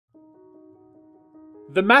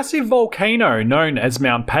The massive volcano known as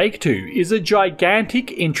Mount Paektu is a gigantic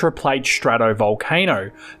intraplate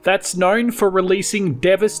stratovolcano that's known for releasing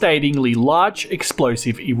devastatingly large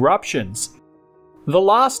explosive eruptions. The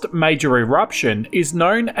last major eruption is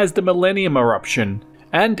known as the Millennium Eruption,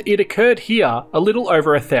 and it occurred here a little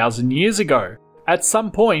over 1,000 years ago, at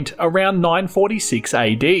some point around 946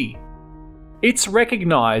 AD. It's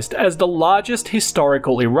recognised as the largest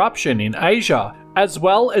historical eruption in Asia, as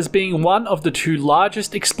well as being one of the two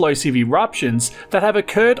largest explosive eruptions that have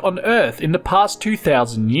occurred on Earth in the past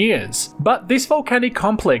 2,000 years. But this volcanic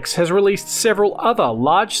complex has released several other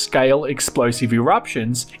large-scale explosive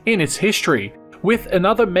eruptions in its history, with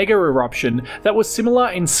another mega eruption that was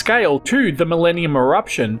similar in scale to the Millennium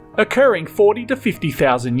Eruption occurring 40 to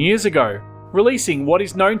 50,000 years ago, releasing what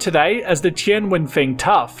is known today as the Tianwenfeng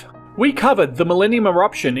Tuff. We covered the Millennium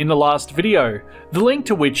Eruption in the last video, the link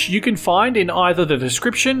to which you can find in either the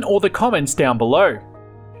description or the comments down below.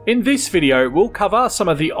 In this video, we'll cover some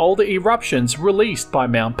of the older eruptions released by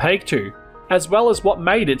Mount Paektu, as well as what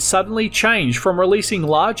made it suddenly change from releasing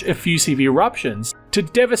large effusive eruptions to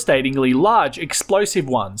devastatingly large explosive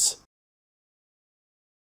ones.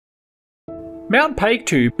 Mount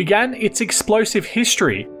Paektu began its explosive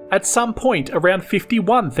history at some point around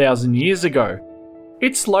 51,000 years ago.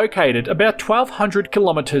 It's located about 1,200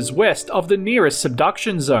 kilometers west of the nearest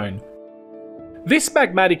subduction zone. This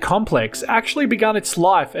magmatic complex actually began its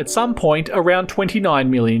life at some point around 29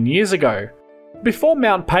 million years ago, before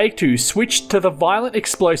Mount Paektu switched to the violent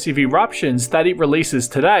explosive eruptions that it releases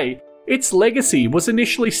today. Its legacy was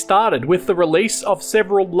initially started with the release of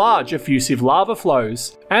several large effusive lava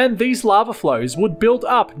flows, and these lava flows would build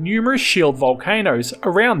up numerous shield volcanoes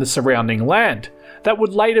around the surrounding land that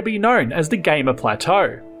would later be known as the Gaima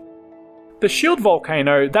Plateau. The shield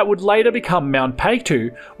volcano that would later become Mount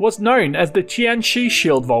Paektu was known as the Tianchi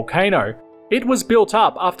Shield volcano. It was built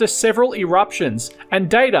up after several eruptions,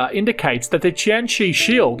 and data indicates that the Tianchi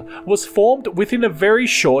Shield was formed within a very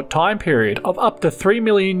short time period of up to 3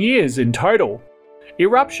 million years in total.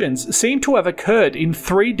 Eruptions seem to have occurred in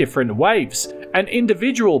 3 different waves, and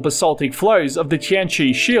individual basaltic flows of the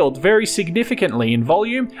Tianchi Shield vary significantly in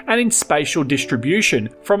volume and in spatial distribution,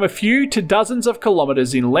 from a few to dozens of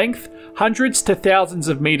kilometers in length, hundreds to thousands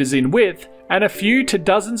of meters in width, and a few to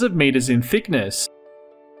dozens of meters in thickness.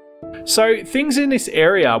 So things in this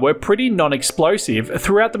area were pretty non-explosive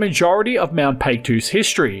throughout the majority of Mount Paektu's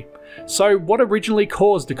history. So what originally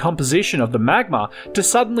caused the composition of the magma to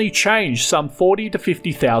suddenly change some 40 to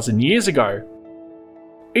 50,000 years ago?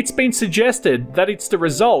 It's been suggested that it's the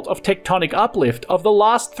result of tectonic uplift of the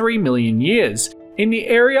last 3 million years in the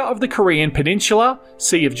area of the Korean Peninsula,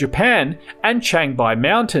 Sea of Japan, and Changbaishan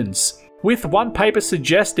Mountains, with one paper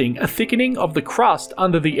suggesting a thickening of the crust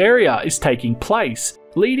under the area is taking place,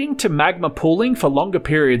 leading to magma pooling for longer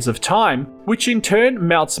periods of time, which in turn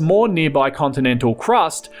melts more nearby continental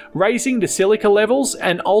crust, raising the silica levels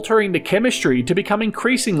and altering the chemistry to become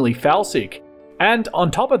increasingly falsic. And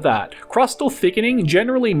on top of that, crustal thickening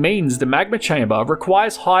generally means the magma chamber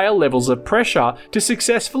requires higher levels of pressure to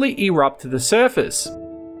successfully erupt to the surface.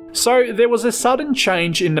 So there was a sudden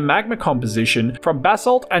change in the magma composition from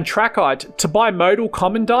basalt and trachyte to bimodal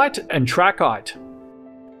komandite and trachyte.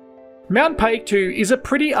 Mount Paektu is a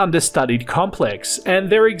pretty understudied complex, and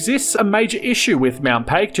there exists a major issue with Mount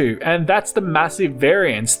Paektu, and that's the massive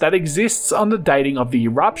variance that exists on the dating of the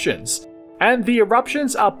eruptions. And the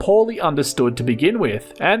eruptions are poorly understood to begin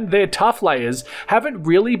with, and their tuff layers haven't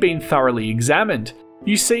really been thoroughly examined.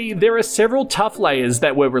 You see, there are several tuff layers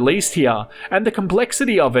that were released here, and the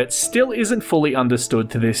complexity of it still isn't fully understood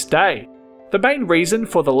to this day. The main reason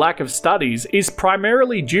for the lack of studies is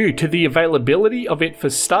primarily due to the availability of it for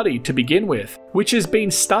study to begin with, which has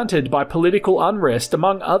been stunted by political unrest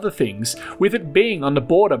among other things, with it being on the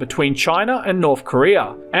border between China and North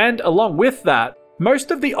Korea. And along with that,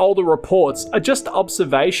 most of the older reports are just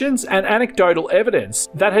observations and anecdotal evidence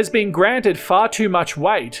that has been granted far too much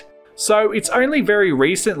weight. So it's only very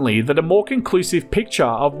recently that a more conclusive picture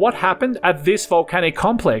of what happened at this volcanic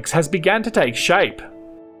complex has begun to take shape.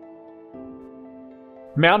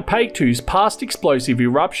 Mount Paektu's past explosive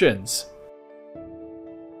eruptions.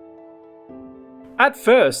 At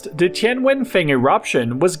first, the Tianwenfeng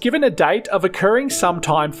eruption was given a date of occurring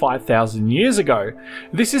sometime 5,000 years ago.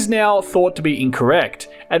 This is now thought to be incorrect,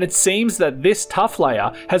 and it seems that this tuff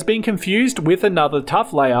layer has been confused with another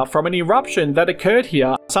tuff layer from an eruption that occurred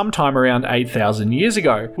here sometime around 8,000 years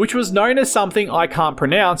ago, which was known as something I can't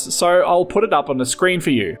pronounce, so I'll put it up on the screen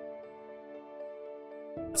for you.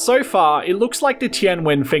 So far, it looks like the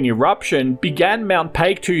Tianwenfeng eruption began Mount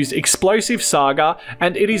Paektu's explosive saga,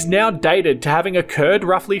 and it is now dated to having occurred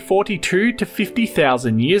roughly 42 to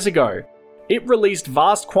 50,000 years ago. It released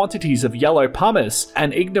vast quantities of yellow pumice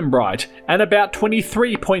and ignimbrite, and about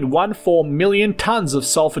 23.14 million tons of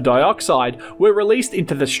sulfur dioxide were released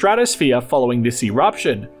into the stratosphere following this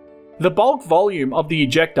eruption. The bulk volume of the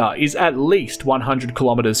ejecta is at least 100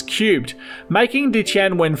 kilometers cubed, making the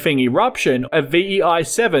Tianwenfeng eruption a VEI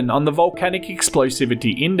 7 on the Volcanic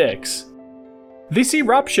Explosivity Index. This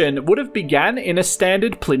eruption would have began in a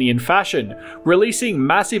standard plinian fashion, releasing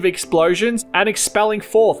massive explosions and expelling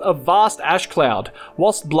forth a vast ash cloud,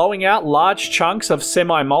 whilst blowing out large chunks of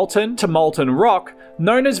semi-molten to molten rock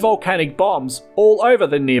known as volcanic bombs all over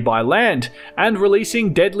the nearby land, and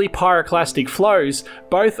releasing deadly pyroclastic flows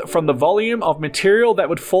both from the volume of material that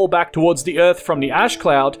would fall back towards the earth from the ash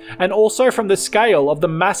cloud, and also from the scale of the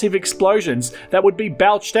massive explosions that would be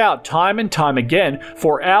belched out time and time again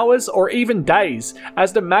for hours or even days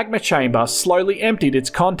as the magma chamber slowly emptied its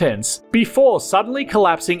contents, before suddenly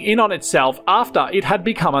collapsing in on itself after it had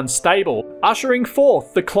become unstable, ushering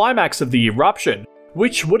forth the climax of the eruption,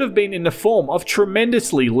 which would have been in the form of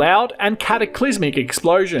tremendously loud and cataclysmic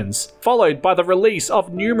explosions, followed by the release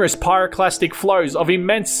of numerous pyroclastic flows of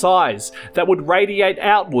immense size that would radiate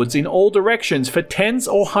outwards in all directions for tens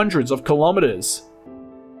or hundreds of kilometers.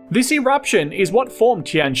 This eruption is what formed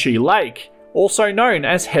Tianchi Lake, also known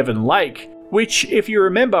as Heaven Lake, which, if you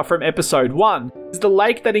remember from episode 1, is the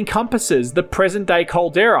lake that encompasses the present-day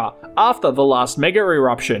caldera after the last mega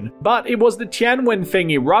eruption, but it was the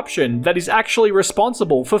Tianwenfeng eruption that is actually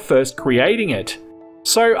responsible for first creating it.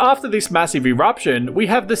 So after this massive eruption, we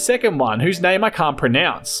have the second one, whose name I can't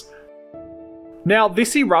pronounce. Now,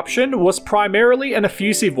 this eruption was primarily an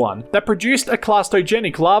effusive one that produced a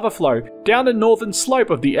clastogenic lava flow down the northern slope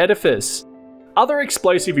of the edifice. Other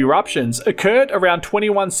explosive eruptions occurred around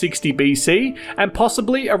 2160 BC and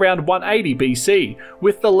possibly around 180 BC,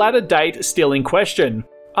 with the latter date still in question.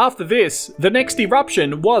 After this, the next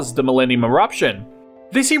eruption was the Millennium Eruption.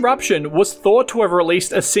 This eruption was thought to have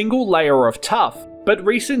released a single layer of tuff, but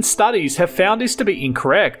recent studies have found this to be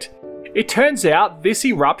incorrect. It turns out this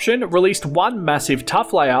eruption released one massive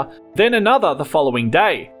tuff layer, then another the following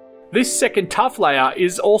day. This second tuff layer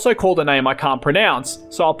is also called a name I can't pronounce,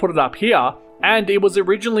 so I'll put it up here, and it was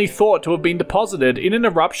originally thought to have been deposited in an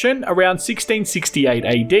eruption around 1668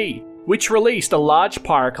 AD, which released a large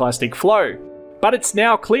pyroclastic flow. But it's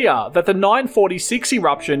now clear that the 946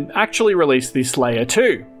 eruption actually released this layer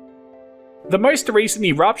too. The most recent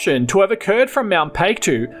eruption to have occurred from Mount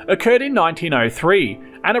Paektu occurred in 1903,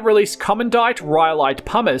 and it released commandite rhyolite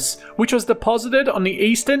pumice, which was deposited on the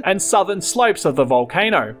eastern and southern slopes of the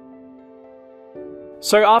volcano.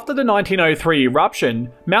 So after the 1903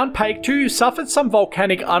 eruption, Mount Paektu suffered some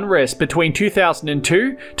volcanic unrest between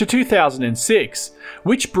 2002 to 2006,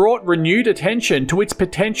 which brought renewed attention to its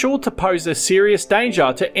potential to pose a serious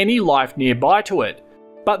danger to any life nearby to it.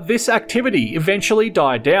 But this activity eventually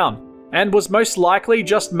died down, and was most likely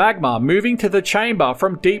just magma moving to the chamber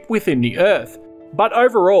from deep within the earth. But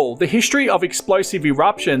overall, the history of explosive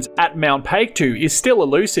eruptions at Mount Paektu is still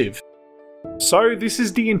elusive. So this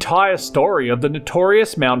is the entire story of the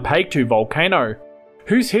notorious Mount Paektu volcano,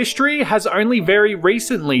 whose history has only very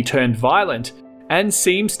recently turned violent, and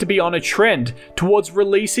seems to be on a trend towards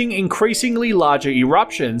releasing increasingly larger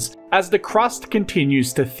eruptions as the crust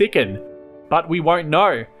continues to thicken. But we won't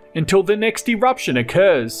know until the next eruption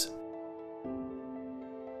occurs.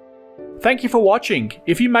 Thank you for watching.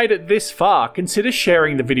 If you made it this far, consider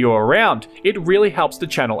sharing the video around. It really helps the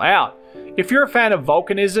channel out. If you're a fan of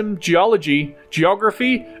volcanism, geology,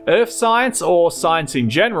 geography, earth science, or science in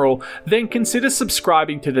general, then consider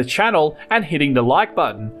subscribing to the channel and hitting the like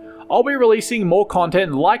button. I'll be releasing more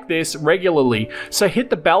content like this regularly, so hit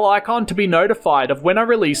the bell icon to be notified of when I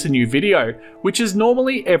release a new video, which is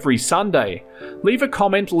normally every Sunday. Leave a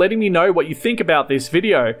comment letting me know what you think about this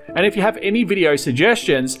video, and if you have any video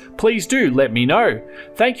suggestions, please do let me know.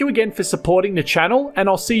 Thank you again for supporting the channel, and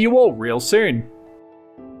I'll see you all real soon.